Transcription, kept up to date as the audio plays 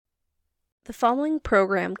The following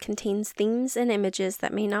program contains themes and images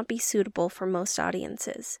that may not be suitable for most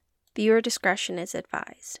audiences. Viewer discretion is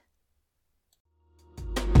advised.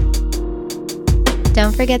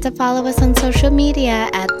 Don't forget to follow us on social media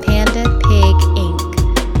at Panda Pig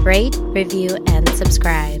Inc. Rate, review, and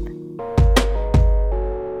subscribe.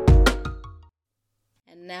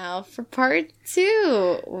 And now for part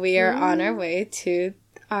 2. We are on our way to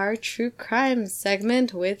our true crime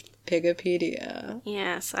segment with Pigopedia.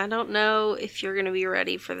 Yes, I don't know if you're going to be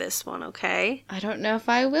ready for this one, okay? I don't know if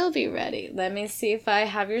I will be ready. Let me see if I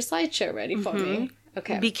have your slideshow ready for me.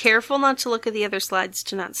 Okay. Be careful not to look at the other slides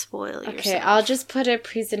to not spoil yourself. Okay, I'll just put a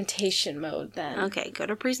presentation mode then. Okay, go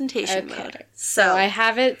to presentation mode. So I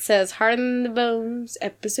have it says Heart in the Bones,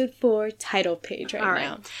 episode 4, title page right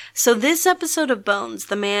now. So this episode of Bones,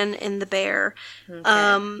 The Man and the Bear,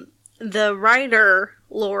 the writer,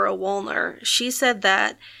 Laura Woolner, she said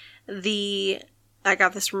that I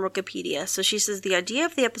got this from Wikipedia. So she says the idea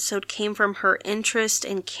of the episode came from her interest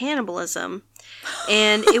in cannibalism,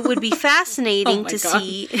 and it would be fascinating to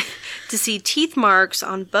see teeth marks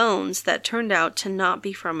on bones that turned out to not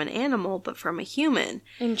be from an animal but from a human.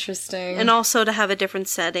 Interesting. And also to have a different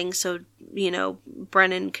setting, so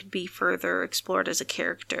Brennan could be further explored as a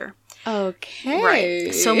character. Okay.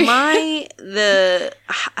 Right. So I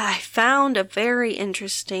found a very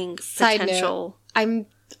interesting potential. I'm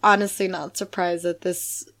honestly not surprised that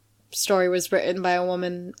this story was written by a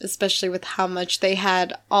woman, especially with how much they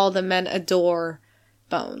had all the men adore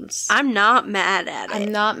Bones. I'm not mad at it.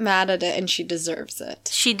 I'm not mad at it, and she deserves it.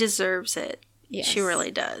 She deserves it. Yes. She really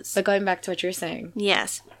does. But going back to what you're saying.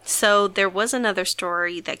 Yes. So there was another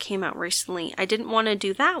story that came out recently. I didn't want to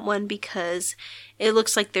do that one because it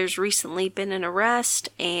looks like there's recently been an arrest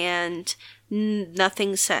and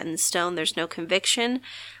nothing's set in stone. There's no conviction.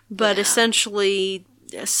 But essentially,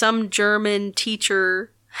 some German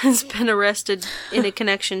teacher has been arrested in a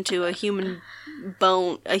connection to a human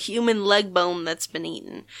leg bone that's been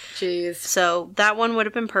eaten. Jeez. So that one would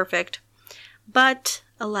have been perfect. But,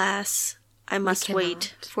 alas, I must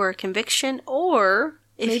wait for a conviction, or,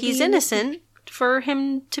 if he's innocent, for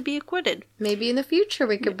him to be acquitted. Maybe in the future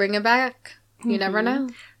we could bring it back. You never know.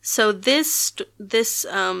 So this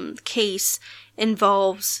case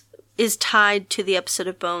is tied to the episode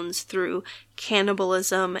of Bones through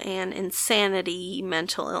cannibalism and insanity,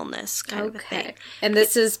 mental illness kind of a thing. And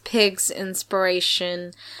this is Pig's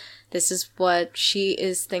inspiration. This is what she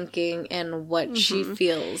is thinking and what she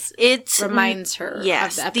feels. It reminds her of the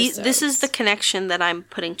episodes. This is the connection that I'm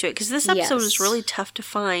putting to it. Because this episode was really tough to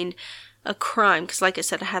find a crime. Because like I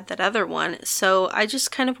said, I had that other one. So I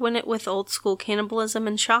just kind of went it with old school cannibalism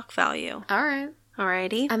and shock value. All right.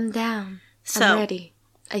 Alrighty. I'm down. I'm ready,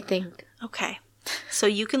 I think. Okay. So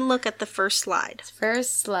you can look at the first slide.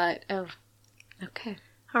 First slide. Oh, okay.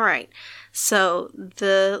 All right. So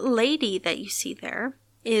the lady that you see there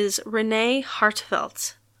is Renee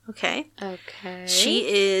Hartevelt. Okay? Okay. She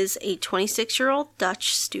is a 26-year-old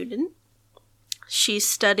Dutch student. She's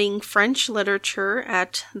studying French literature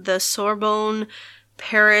at the Sorbonne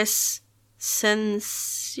Paris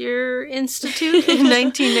Censure Institute in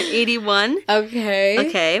 1981. Okay.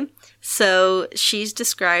 Okay. So she's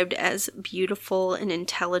described as beautiful and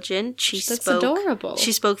intelligent. That's adorable.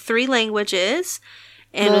 She spoke 3 languages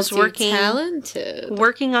and was working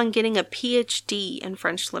on getting a PhD in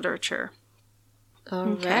French literature.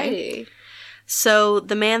 Alrighty. Okay. So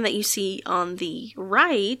the man that you see on the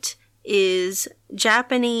right is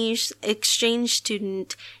Japanese exchange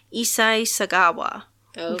student Issei Sagawa.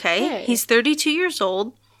 Okay. He's 32 years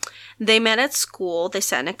old. They met at school. They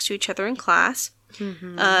sat next to each other in class.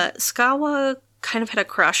 Sagawa kind of had a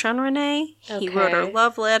crush on Renee. He wrote her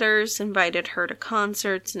love letters, invited her to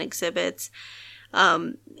concerts and exhibits.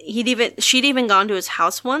 She'd even gone to his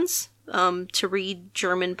house once to read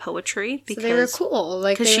German poetry because they were cool.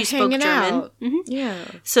 Like they were hanging out. Yeah.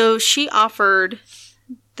 So she offered.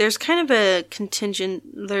 There's kind of a contingent.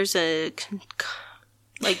 There's a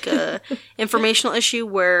informational issue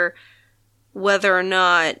where whether or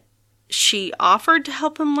not she offered to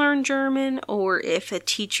help him learn German or if a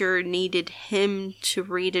teacher needed him to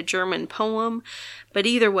read a German poem. But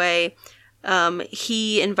either way,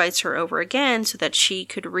 he invites her over again so that she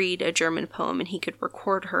could read a German poem and he could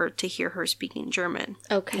record her to hear her speaking German.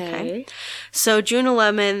 Okay. So June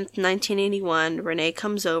 11th, 1981, Renee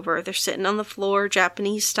comes over. They're sitting on the floor,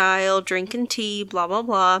 Japanese style, drinking tea, blah, blah,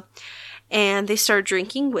 blah. And they start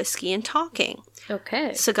drinking whiskey and talking.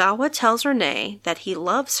 Okay. Sagawa tells Renee that he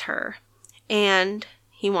loves her and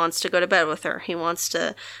he wants to go to bed with her. He wants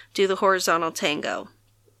to do the horizontal tango.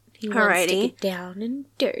 He wants to get down and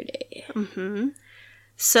dirty.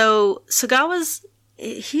 So Sagawa's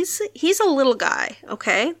he's a little guy,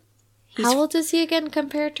 okay? How old is he again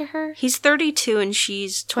compared to her? He's 32 and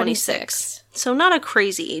she's 26. So not a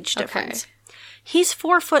crazy age difference. Okay. He's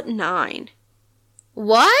 4'9".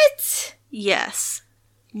 What? Yes.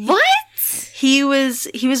 What? He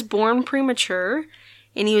was born premature,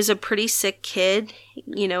 and he was a pretty sick kid,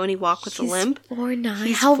 you know, and he walked with a limp. 4'9".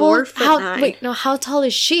 He's how 4'9". Wait, no, how tall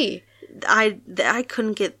is she? I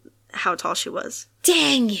couldn't get how tall she was.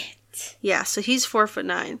 Dang it. Yeah, so he's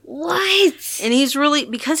 4'9". What? And he's really,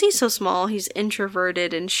 because he's so small, he's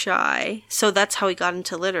introverted and shy. So that's how he got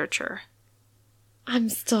into literature. I'm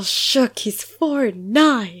still shook. He's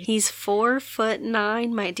 4'9". He's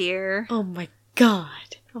 4'9", my dear. Oh my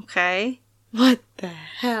god. Okay. What the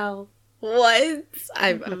hell? What?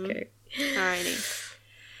 I'm okay. Alrighty.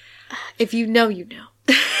 If you know, you know.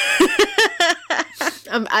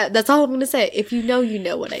 That's all I'm going to say. If you know, you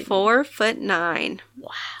know what I mean. 4'9".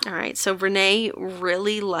 Wow. All right. So Renee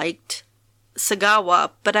really liked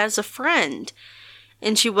Sagawa, but as a friend,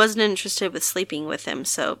 and she wasn't interested with sleeping with him.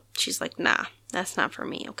 So she's like, nah, that's not for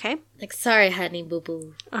me. Okay. Like, sorry, honey, boo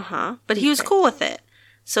boo. But he was cool with it.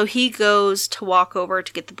 So he goes to walk over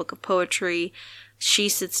to get the book of poetry. She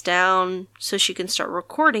sits down so she can start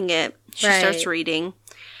recording it. She starts reading.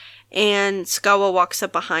 And Sagawa walks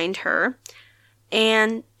up behind her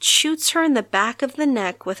and shoots her in the back of the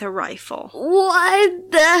neck with a rifle.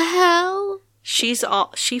 What the hell? She falls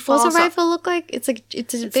off. What's a rifle look like? It's a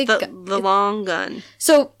big gun. The long gun.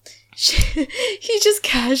 So he just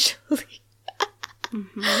casually.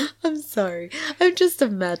 I'm sorry. I'm just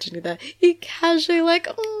imagining that. He casually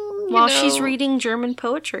while she's reading German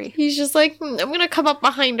poetry. He's just like, I'm gonna come up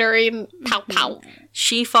behind her and pow pow.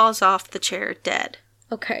 She falls off the chair dead.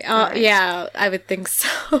 Okay. Yeah, I would think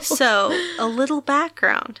so. So, a little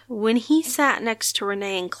background. When he sat next to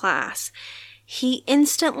Renee in class, he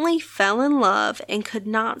instantly fell in love and could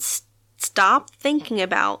not stop thinking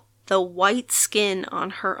about the white skin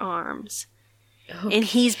on her arms. Okay. And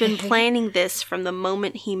he's been planning this from the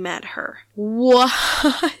moment he met her. What?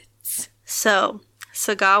 So,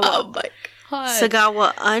 Sagawa. Oh my god.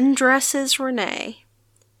 Sagawa undresses Renee,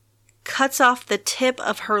 cuts off the tip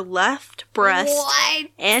of her left breast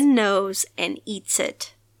and nose, and eats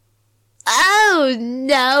it. Oh,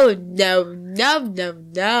 no, no, no, no,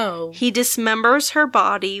 no. He dismembers her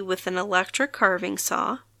body with an electric carving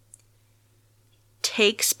saw,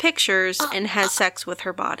 takes pictures, and has sex with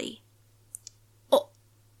her body.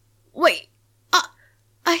 Wait,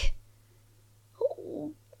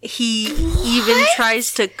 He even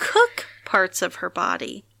tries to cook parts of her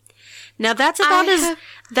body. Now that's about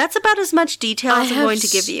as much detail as I'm going to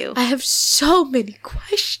give you. I have so many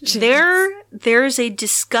questions. There's a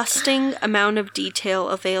disgusting amount of detail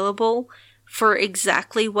available for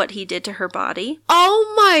exactly what he did to her body.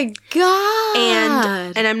 Oh my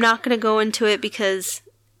god! And I'm not going to go into it because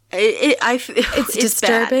it's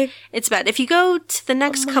disturbing. Bad. It's bad. If you go to the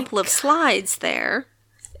next couple of slides there.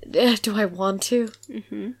 Do I want to?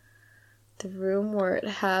 Mm-hmm. The room where it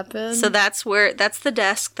happened. So that's the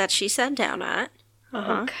desk that she sat down at.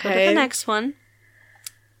 Okay. Go to the next one.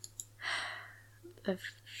 A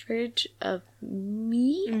fridge of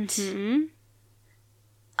meat? Mm-hmm.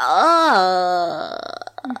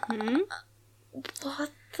 Mm-hmm.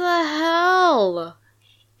 What the hell?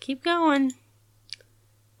 Keep going.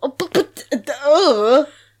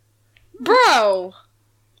 Bro!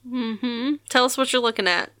 Mm-hmm. Tell us what you're looking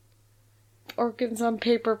at. Organs on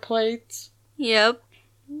paper plates. Yep.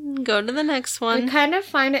 Go to the next one. I kind of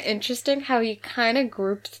find it interesting how he kind of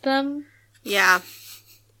grouped them. Yeah.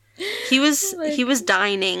 He was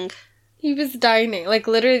dining. He was dining. Like,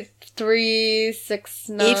 literally 3, 6,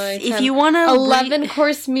 9, if 10, you want to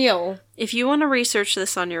 11-course meal. If you want to research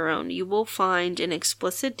this on your own, you will find in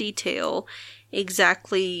explicit detail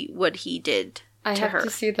exactly what he did to her. I have to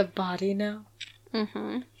see the body now.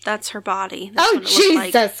 Mm-hmm. That's her body. That's oh,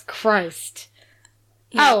 Jesus Christ.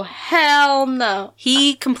 Yeah. Oh, hell no.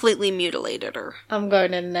 He completely mutilated her. I'm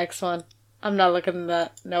going to the next one. I'm not looking at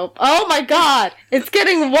that. Nope. Oh my god! It's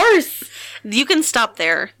getting worse! You can stop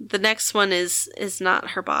there. The next one is not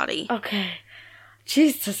her body. Okay.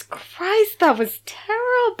 Jesus Christ, that was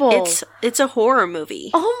terrible. It's a horror movie.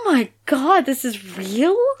 Oh my god, this is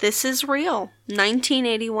real? This is real.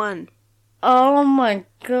 1981. Oh my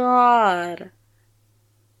god.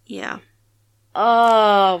 Yeah.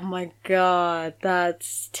 Oh my god,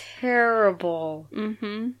 that's terrible.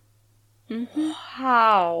 Mm-hmm.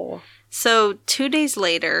 Wow. So 2 days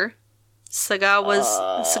later,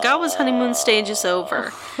 Sagawa's honeymoon stage is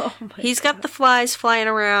over. Oh He's got the flies flying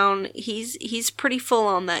around. He's pretty full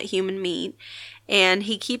on that human meat, and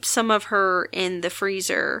he keeps some of her in the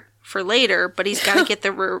freezer for later, but he's got to get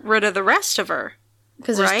rid of the rest of her.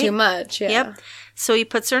 Because there's too much, yeah. Yep. So he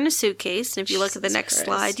puts her in a suitcase, and if you look at the next Christ.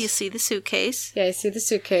 slide, you see the suitcase. Yeah, I see the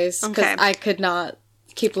suitcase. Because Okay. I could not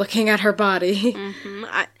keep looking at her body. Mm-hmm.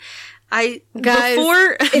 Guys,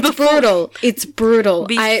 it's brutal. It's brutal.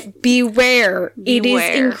 Beware. It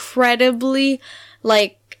is incredibly,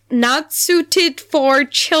 not suited for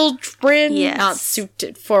children. Yes. Not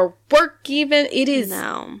suited for work even. It is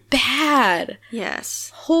bad.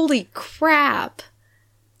 Yes. Holy crap.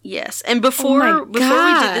 Yes. And before we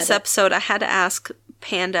did this episode, I had to ask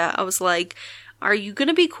Panda, I was like, are you going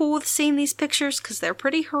to be cool with seeing these pictures? Because they're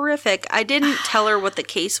pretty horrific. I didn't tell her what the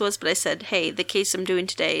case was, but I said, hey, the case I'm doing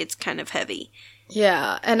today, it's kind of heavy.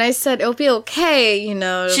 Yeah. And I said, it'll be okay,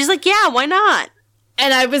 She's like, yeah, why not?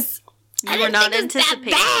 And I was... You were not anticipating.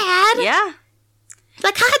 That bad. Yeah.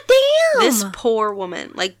 God damn. This poor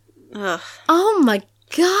woman. Ugh. Oh my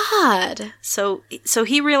God. So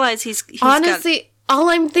he realized he's honestly, all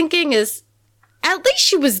I'm thinking is, at least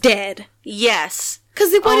she was dead. Yes.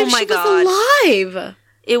 Because what if she was alive?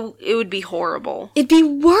 It would be horrible. It'd be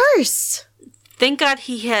worse. Thank God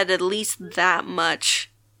he had at least that much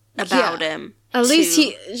about him. At least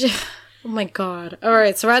he... Oh my God.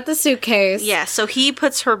 Alright, so we're at the suitcase. Yeah, so he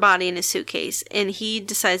puts her body in a suitcase, and he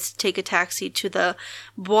decides to take a taxi to the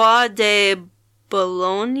Bois de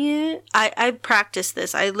Boulogne. I practiced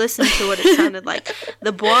this. I listened to what it sounded like.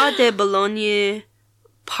 The Bois de Boulogne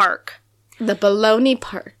Park. The Bologna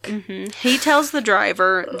Park. Mm-hmm. He tells the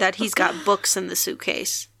driver that he's got books in the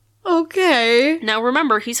suitcase. Okay. Now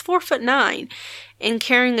remember, he's 4'9", and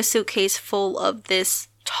carrying a suitcase full of this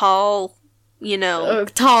tall,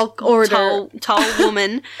 tall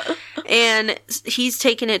woman, and he's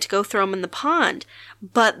taking it to go throw him in the pond.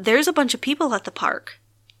 But there's a bunch of people at the park,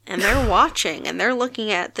 and they're watching, and they're looking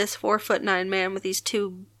at this 4'9" man with these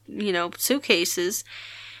two, suitcases.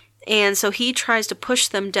 And so he tries to push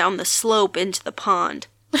them down the slope into the pond.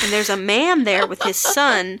 And there's a man there with his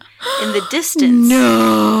son in the distance.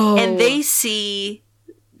 No! And they see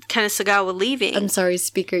kind of Sagawa leaving. I'm sorry,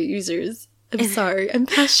 speaker users. I'm sorry. I'm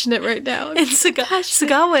passionate right now. And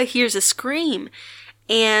Sagawa hears a scream.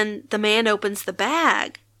 And the man opens the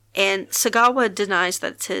bag. And Sagawa denies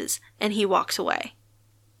that it's his. And he walks away.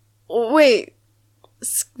 Wait.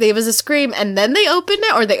 There was a scream and then they opened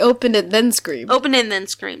it, or they opened it then screamed? Opened it and then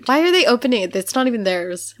screamed. Why are they opening it? It's not even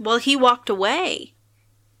theirs. Well, he walked away.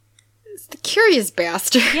 It's the curious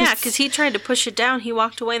bastard. Yeah, because he tried to push it down. He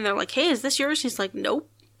walked away and they're like, hey, is this yours? He's like, nope.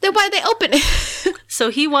 Then why'd they open it? So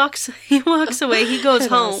he walks away. He goes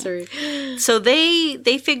home. So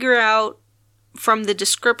they figure out from the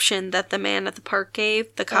description that the man at the park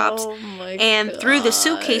gave, the cops, through the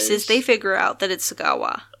suitcases, they figure out that it's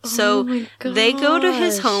Sagawa. So they go to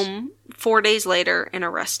his home 4 days later and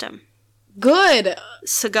arrest him. Good.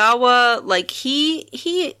 Sagawa,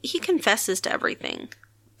 he confesses to everything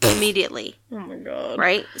immediately. Oh my God.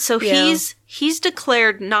 Right? So he's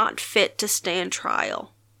declared not fit to stand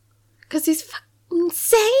trial. Because he's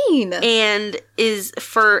insane. And is,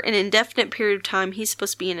 for an indefinite period of time, he's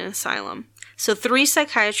supposed to be in an asylum. So 3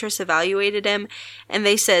 psychiatrists evaluated him, and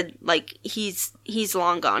they said, he's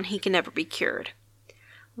long gone. He can never be cured.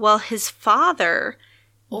 Well, his father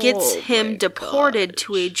gets him deported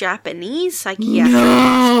to a Japanese psychiatric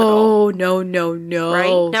hospital. No.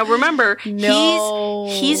 Right? Now, remember,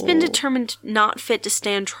 he's been determined not fit to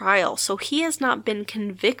stand trial, so he has not been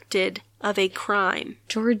convicted of a crime.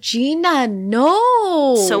 Georgina,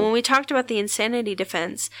 no! So when we talked about the insanity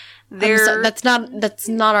defense, that's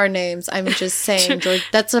not our names. I'm just saying, George.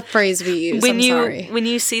 That's a phrase we use. Sorry. When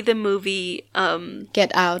you see the movie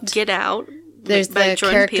Get Out, there's the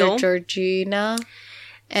character Peele. Georgina,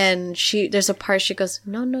 and there's a part she goes,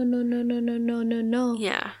 no.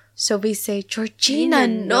 Yeah. So we say, Georgina,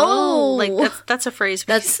 no. That's a phrase.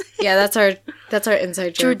 That's our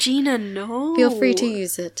inside joke. Georgina, no. Feel free to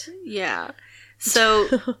use it. Yeah.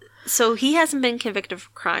 So he hasn't been convicted of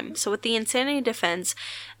a crime. So with the insanity defense,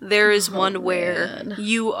 there is one where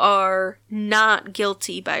you are not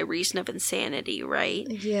guilty by reason of insanity, right?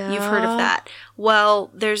 Yeah. You've heard of that.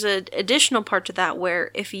 Well, there's an additional part to that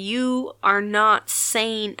where if you are not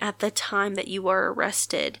sane at the time that you are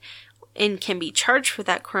arrested and can be charged for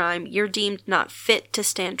that crime, you're deemed not fit to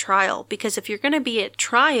stand trial. Because if you're going to be at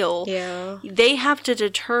trial, they have to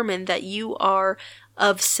determine that you are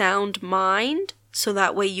of sound mind, so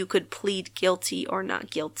that way you could plead guilty or not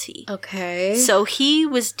guilty. Okay. So he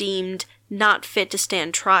was deemed not fit to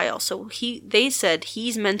stand trial. So they said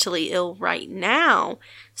he's mentally ill right now,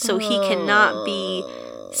 so he cannot be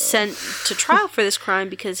sent to trial for this crime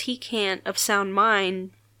because he can't, of sound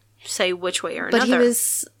mind, say which way or another. But he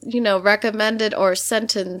was, recommended or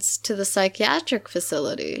sentenced to the psychiatric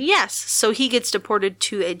facility. Yes, so he gets deported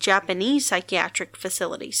to a Japanese psychiatric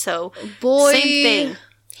facility. So, Boy. same thing.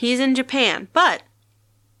 He's in Japan, but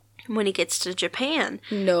when he gets to Japan,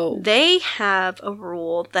 they have a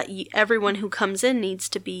rule that everyone who comes in needs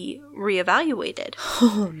to be reevaluated.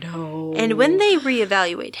 Oh, no. And when they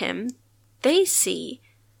reevaluate him, they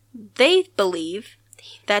believe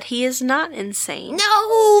that he is not insane.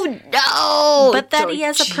 No! But that he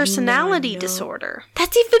has a personality disorder.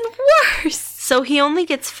 That's even worse! So he only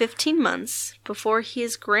gets 15 months before he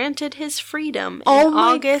is granted his freedom in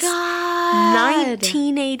August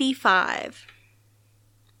 1985.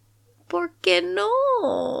 ¿Por qué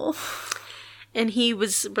no? And he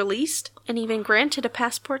was released and even granted a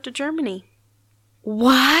passport to Germany.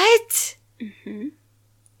 What? Mm-hmm.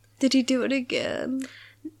 Did he do it again?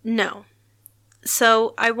 No.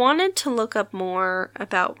 So I wanted to look up more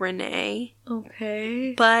about Renee.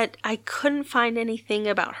 Okay. But I couldn't find anything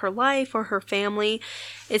about her life or her family.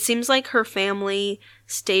 It seems like her family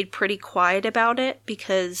stayed pretty quiet about it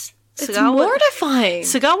because it's mortifying.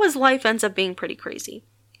 Sagawa's life ends up being pretty crazy.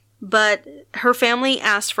 But her family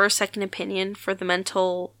asked for a second opinion for the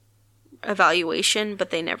mental evaluation,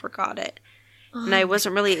 but they never got it. And I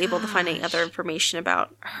wasn't really able to find any other information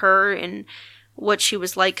about her and what she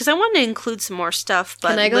was like. Because I wanted to include some more stuff,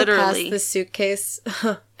 but literally... Can I go literally... past the suitcase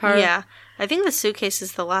part? Yeah. I think the suitcase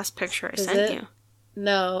is the last picture I sent you.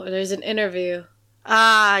 No, there's an interview.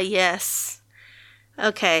 Ah, yes.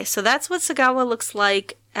 Okay, so that's what Sagawa looks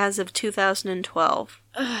like as of 2012.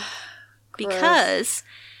 Because...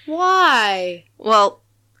 Why? Well,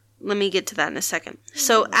 let me get to that in a second.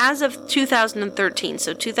 So, as of 2013,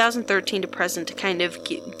 so 2013 to present, to kind of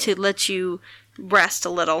to let you rest a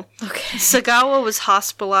little. Okay. Sagawa was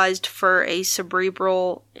hospitalized for a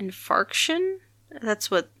cerebral infarction.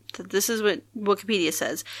 This is what Wikipedia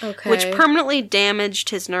says. Okay. Which permanently damaged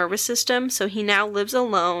his nervous system, so he now lives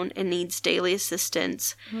alone and needs daily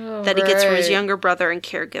assistance that he gets from his younger brother and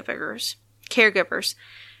caregivers.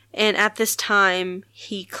 And at this time,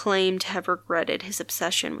 he claimed to have regretted his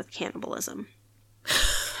obsession with cannibalism.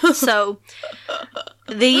 So,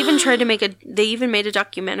 they even made a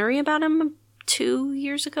documentary about him 2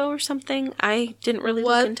 years ago or something. I didn't really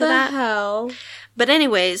look into that. What the hell? But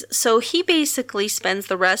anyways, so he basically spends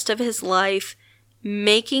the rest of his life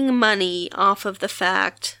making money off of the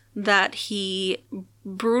fact that he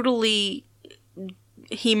murdered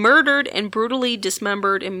and brutally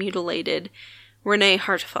dismembered and mutilated Renee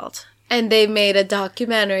Hartevelt. And they made a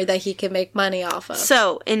documentary that he can make money off of.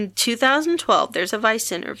 So, in 2012, there's a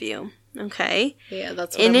Vice interview, okay? Yeah,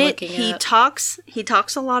 that's what I'm looking at. He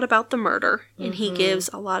talks a lot about the murder, and he gives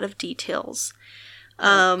a lot of details.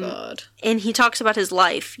 God. And he talks about his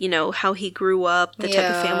life, how he grew up, the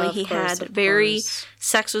type of family he had.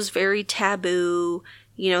 Sex was very taboo,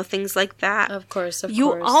 things like that. Of course.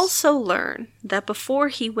 You also learn that before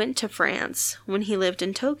he went to France, when he lived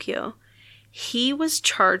in Tokyo, he was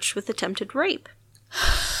charged with attempted rape.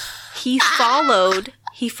 He followed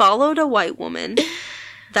a white woman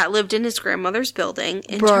that lived in his grandmother's building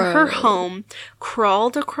into her home,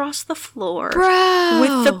 crawled across the floor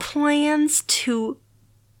with the plans to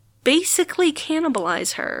basically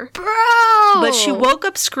cannibalize her. But she woke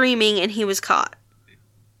up screaming and he was caught.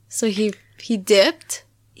 So he dipped?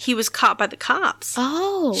 He was caught by the cops.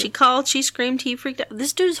 Oh. She called, she screamed, he freaked out.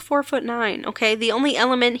 This dude's 4'9", okay? The only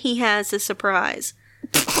element he has is surprise.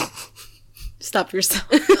 Stop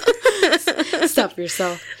yourself. Stop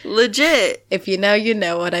yourself. Legit. If you know, you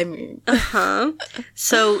know what I mean. Uh-huh.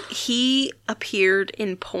 So he appeared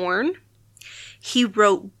in porn. He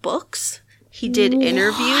wrote books. He did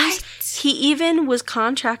interviews. He even was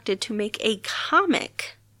contracted to make a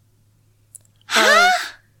comic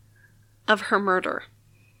of her murder.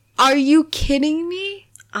 Are you kidding me?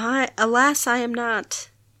 Alas, I am not.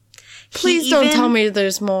 Please don't tell me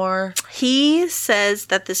there's more. He says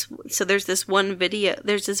that there's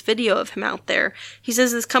this video of him out there. He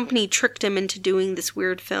says this company tricked him into doing this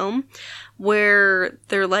weird film where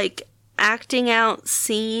they're like acting out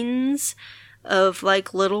scenes of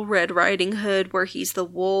like Little Red Riding Hood where he's the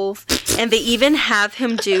wolf, and they even have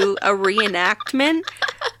him do a reenactment.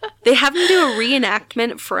 They have him do a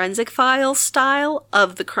reenactment, Forensic Files style,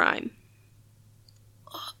 of the crime.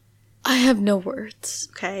 I have no words.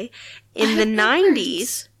 Okay. In the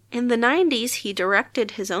 90s, he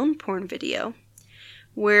directed his own porn video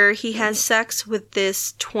where he has sex with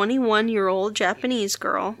this 21-year-old Japanese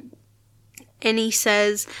girl. And he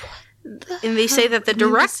says, and they say that the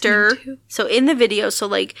director, so in the video, so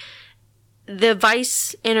like the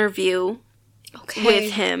Vice interview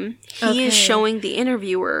with him. He is showing the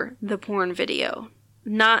interviewer the porn video.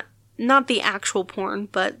 Not the actual porn,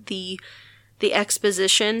 but the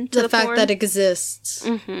exposition to the fact porn. that exists.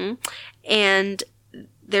 Mm-hmm. And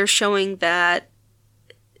they're showing that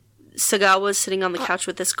Sagawa's sitting on the couch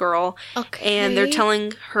with this girl, and they're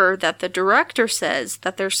telling her that the director says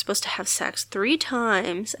that they're supposed to have sex 3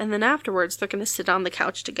 times, and then afterwards they're going to sit on the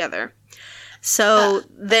couch together. So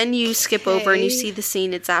then you skip over and you see the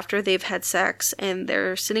scene. It's after they've had sex, and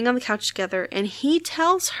they're sitting on the couch together, and he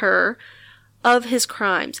tells her of his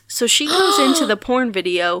crimes. So she goes into the porn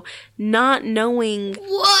video not knowing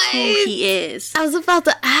who he is. I was about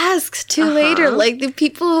to ask later, like, the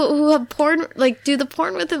people who have porn, like, do the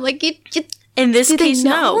porn with him, like, you in this case,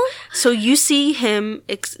 no. So you see him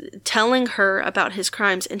telling her about his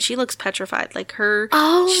crimes, and she looks petrified. Like,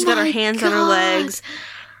 she's got her hands on her legs.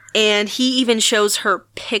 And he even shows her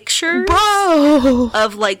pictures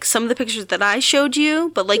of, like, some of the pictures that I showed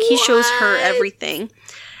you, but, like, he shows her everything.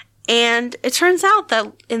 And it turns out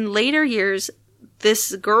that in later years,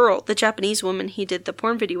 this girl, the Japanese woman he did the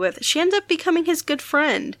porn video with, she ended up becoming his good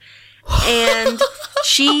friend. And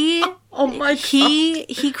she... Oh my God.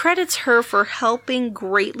 He credits her for helping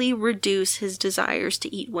greatly reduce his desires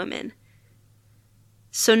to eat women.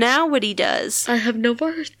 So now what he does... I have no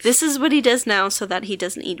words. This is what he does now so that he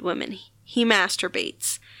doesn't eat women. He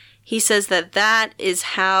masturbates. He says that is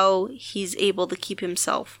how he's able to keep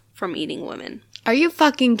himself from eating women. Are you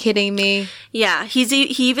fucking kidding me? Yeah, he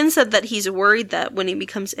even said that he's worried that when he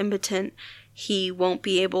becomes impotent, he won't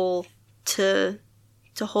be able to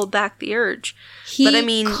hold back the urge. But I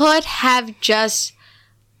mean, could have just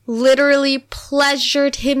literally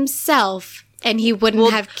pleasured himself, and he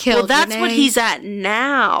wouldn't have killed. Well, that's Renee. what he's at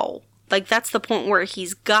now. Like, that's the point where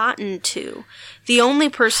he's gotten to. The only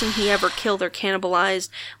person he ever killed or cannibalized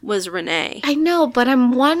was Renee. I know, but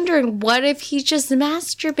I'm wondering, what if he just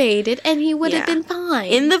masturbated and he would have been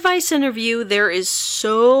fine? In the Vice interview, there is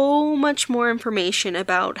so much more information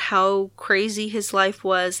about how crazy his life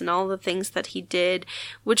was and all the things that he did,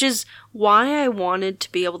 which is why I wanted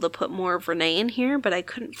to be able to put more of Renee in here, but I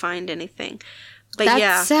couldn't find anything. But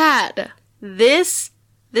that's sad. This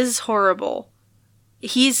is horrible.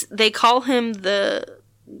 They call him the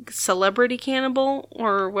celebrity cannibal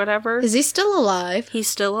or whatever. Is he still alive? He's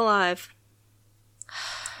still alive.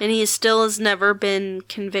 And he still has never been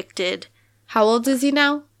convicted. How old is he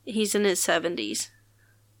now? He's in his 70s.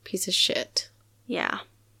 Piece of shit. Yeah.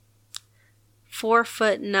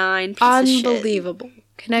 4'9" piece of shit. Unbelievable.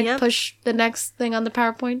 Can I push the next thing on the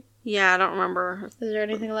PowerPoint? Yeah, I don't remember. Is there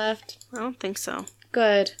anything left? I don't think so.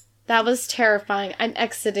 Good. That was terrifying. I'm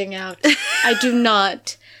exiting out. I do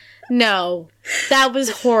not. No. That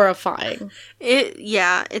was horrifying.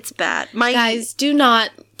 It's bad. Guys,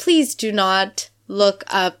 please do not look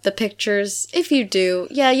up the pictures. If you do,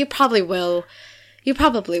 you probably will. You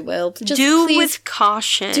probably will. Just do with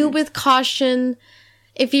caution. Do with caution.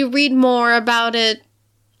 If you read more about it,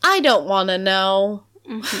 I don't want to know.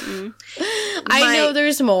 Mm-hmm. I know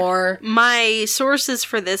there's more. My sources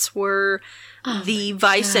for this were... the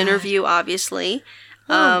Vice interview, obviously.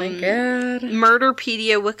 Oh my God.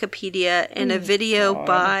 Murderpedia, Wikipedia, and a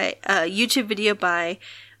YouTube video by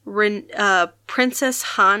Princess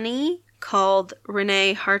Hani called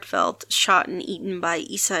Renee Hartevelt, Shot and Eaten by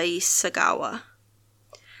Issei Sagawa.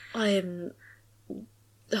 Oh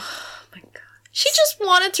my God. She just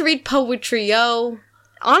wanted to read poetry, yo.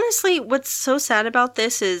 Honestly, what's so sad about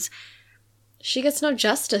this is... she gets no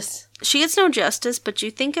justice. She gets no justice, but you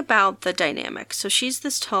think about the dynamic. So she's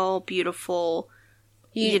this tall, beautiful,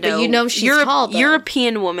 she's tall, though.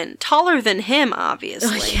 European woman. Taller than him,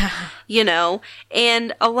 obviously. Oh, yeah.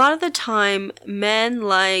 And a lot of the time, men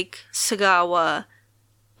like Sagawa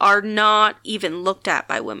are not even looked at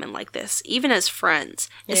by women like this, even as friends.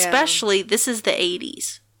 Yeah. Especially, this is the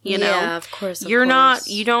 80s. Yeah, of course. You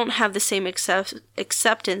don't have the same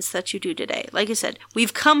acceptance that you do today. Like I said,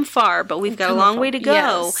 we've come far, but we've got a long way to go.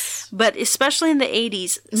 Yes. But especially in the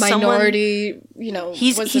 80s, minority,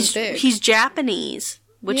 wasn't big. He's Japanese,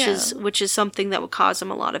 which is something that would cause him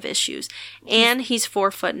a lot of issues. And he's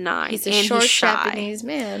 4'9". He's a short Japanese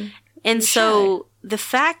man. And so the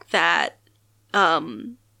fact that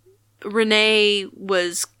Renee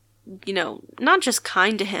was, not just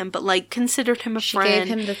kind to him, but, like, considered him a friend. She gave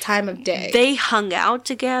him the time of day. They hung out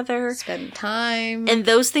together. Spent time. And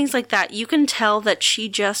those things like that, you can tell that she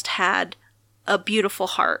just had a beautiful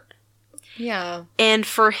heart. Yeah. And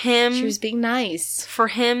for him... she was being nice. For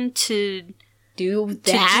him to... do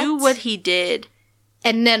that? To do what he did.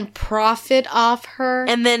 And then profit off her.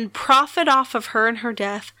 And then profit off of her and her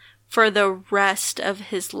death for the rest of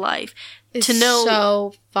his life. It's to know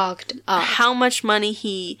so fucked up. How much money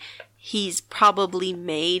he's probably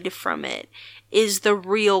made from it is the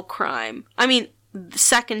real crime. I mean,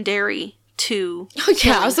 secondary to Oh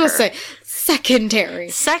yeah, I was supposed to say secondary.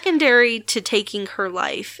 Secondary to taking her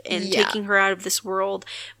life and taking her out of this world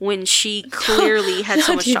when she clearly had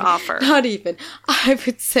so much to offer. Not even. I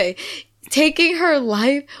would say taking her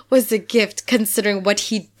life was a gift considering what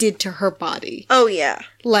he did to her body. Oh yeah.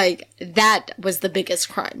 Like, that was the biggest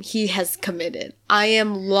crime he has committed. I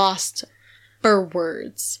am lost for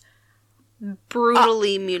words.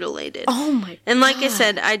 Brutally mutilated. Oh my god. And like I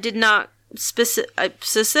said, I did not I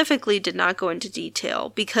specifically did not go into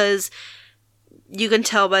detail because you can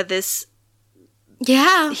tell by this.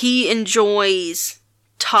 Yeah. He enjoys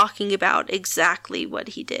talking about exactly what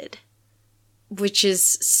he did. Which is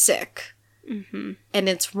sick. Mm-hmm. And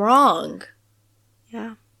it's wrong.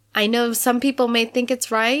 Yeah. I know some people may think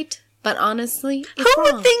it's right, but honestly, it's Who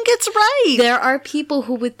wrong. would think it's right? There are people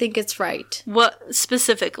who would think it's right. What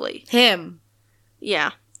specifically? Him.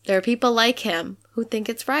 Yeah. There are people like him who think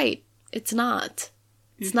it's right. It's not.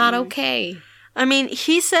 It's not okay. I mean,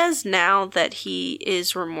 he says now that he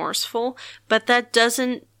is remorseful, but that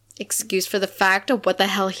doesn't excuse for the fact of what the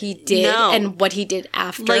hell he did and what he did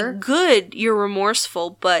after. Like, good, you're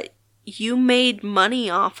remorseful, but you made money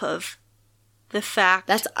off of the fact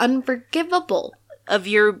that's unforgivable of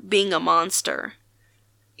your being a monster.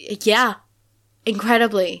 Yeah.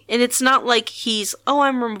 Incredibly. And it's not like he's,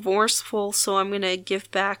 I'm remorseful, so I'm going to give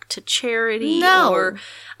back to charity. No, or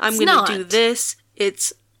I'm going to do this.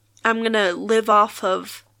 It's, I'm going to live off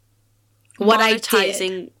of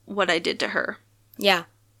monetizing what I did to her. Yeah.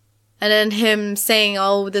 And then him saying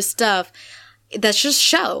all this stuff, that's just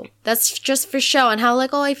show. That's just for show. And how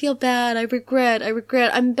like, I feel bad. I regret.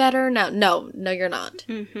 I'm better now. No, you're not.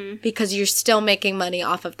 Mm-hmm. Because you're still making money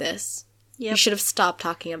off of this. Yep. You should have stopped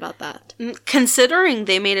talking about that. Considering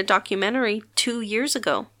they made a documentary 2 years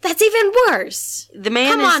ago. That's even worse.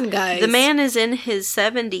 Come on, guys. The man is in his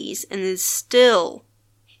 70s and is still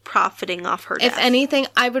profiting off her death. If anything,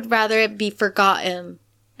 I would rather it be forgotten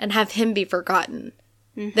and have him be forgotten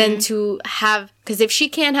than to have... Because if she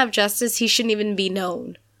can't have justice, he shouldn't even be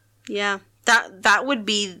known. Yeah. That would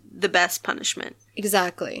be the best punishment.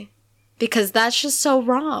 Exactly. Because that's just so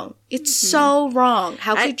wrong. It's so wrong.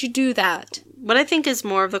 How could you do that? What I think is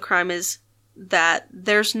more of the crime is that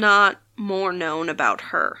there's not more known about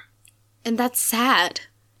her. And that's sad.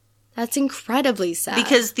 That's incredibly sad.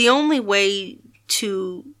 Because the only way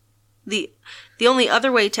to... The only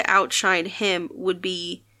other way to outshine him would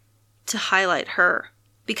be to highlight her.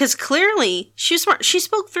 Because clearly, she's smart. She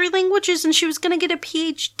spoke 3 languages and she was going to get a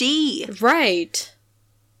PhD. Right.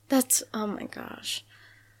 That's... Oh my gosh.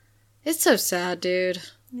 It's so sad, dude.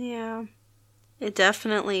 Yeah. It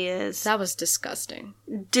definitely is. That was disgusting.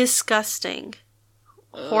 Disgusting.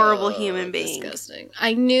 Horrible human being. Disgusting.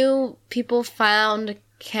 I knew people found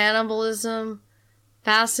cannibalism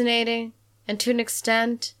fascinating, and to an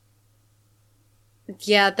extent,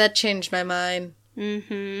 yeah, that changed my mind.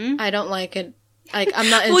 Mm-hmm. I don't like it. I'm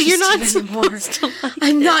not interested you're not anymore.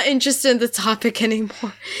 I'm not interested in the topic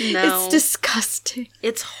anymore. No. It's disgusting.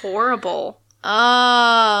 It's horrible.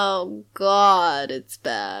 Oh, God, it's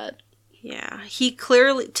bad. Yeah. He's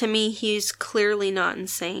clearly not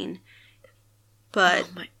insane. But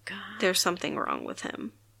oh my God. There's something wrong with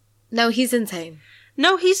him. No, he's insane.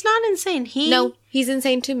 No, he's not insane. No, he's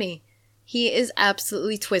insane to me. He is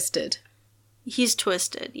absolutely twisted. He's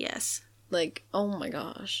twisted, yes. Like, oh my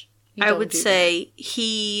gosh. I would say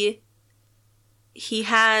he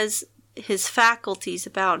has his faculties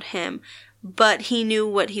about him, but he knew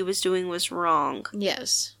what he was doing was wrong.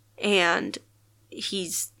 Yes. And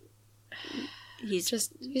he's a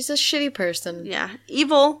shitty person. Yeah.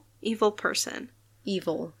 Evil person.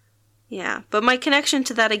 Evil. Yeah. But my connection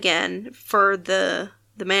to that again for the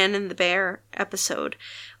Man and the Bear episode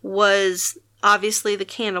was obviously the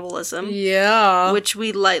cannibalism. Yeah. Which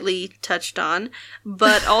we lightly touched on.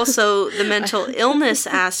 But also the mental illness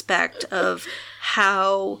aspect of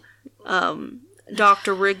how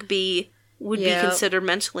Dr. Rigby would be considered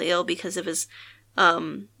mentally ill because of his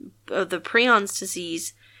of the prions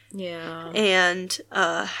disease. Yeah. And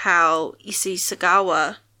how Issei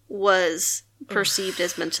Sagawa was perceived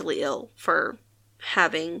as mentally ill for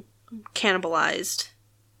having cannibalized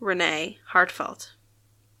Renee Hartevelt.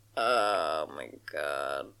 Oh my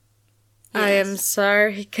God. Yes. I am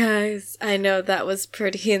sorry, guys. I know that was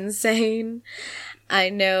pretty insane. I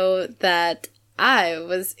know that I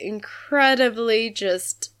was incredibly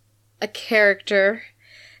just a character,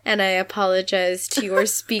 and I apologize to your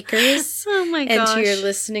speakers oh my and gosh. to your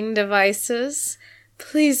listening devices.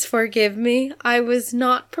 Please forgive me. I was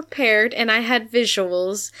not prepared, and I had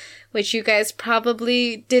visuals, which you guys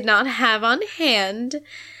probably did not have on hand.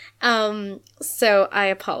 So I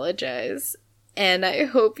apologize. And I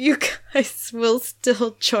hope you guys will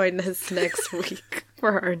still join us next week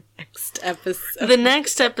for our next episode. The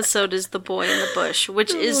next episode is The Boy in the Bush,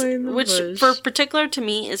 which for particular to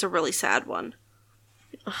me is a really sad one.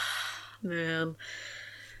 Man.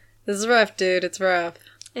 This is rough, dude. It's rough.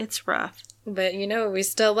 It's rough. But, we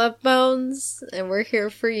still love Bones, and we're here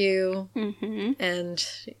for you. Mm-hmm. And,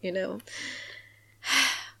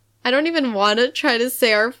 I don't even want to try to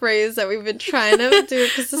say our phrase that we've been trying to do,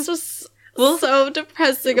 because this was so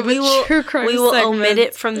depressing of a true crime We will segment. omit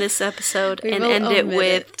it from this episode and end it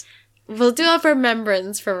with... We'll do a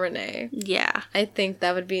remembrance for Renee. Yeah. I think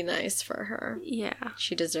that would be nice for her. Yeah.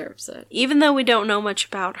 She deserves it. Even though we don't know much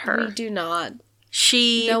about her. We do not.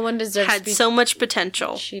 No one had so much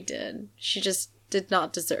potential. She did. She just did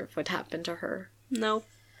not deserve what happened to her. Nope.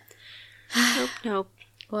 Nope.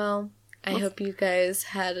 Well, I hope you guys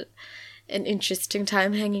had an interesting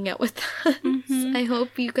time hanging out with us. Mm-hmm. I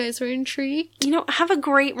hope you guys were intrigued. Have a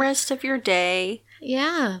great rest of your day.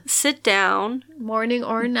 Yeah. Sit down. Morning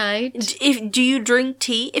or night. Do you drink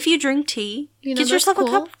tea? If you drink tea, get yourself a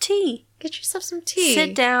cup of tea. Get yourself some tea.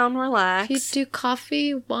 Sit down, relax. If you do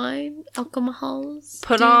coffee, wine, alcohols.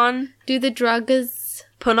 Do the drugs.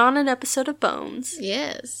 Put on an episode of Bones.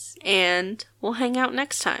 Yes. And we'll hang out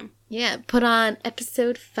next time. Yeah, put on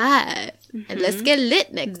episode 5. Mm-hmm. And let's get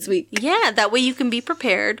lit next week. Yeah, that way you can be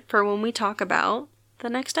prepared for when we talk about the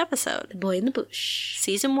next episode. The Boy in the Bush.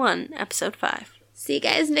 Season 1, episode 5. See you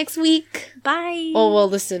guys next week. Bye. Oh, well,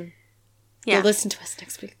 listen. Yeah. You'll listen to us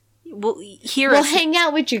next week. We'll hang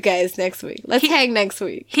out with you guys next week. Let's hang next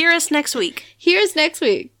week. Hear us next week. Hear us next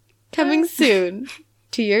week. Coming soon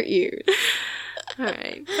to your ears. All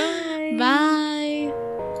right. Bye. Bye.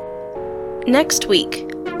 Next week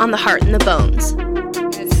on The Heart and the Bones. You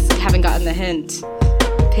guys haven't gotten the hint.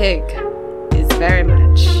 Pig is very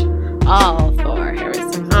much all for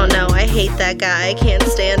Harrison. Oh no, I hate that guy. I can't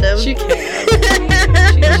stand him. She can't.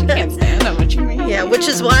 she can't stand him. What you mean? Yeah, which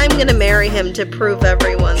is why I'm gonna marry him to prove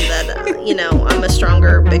everyone that I'm a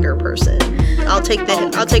stronger, bigger person. I'll take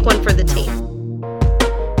one for the team.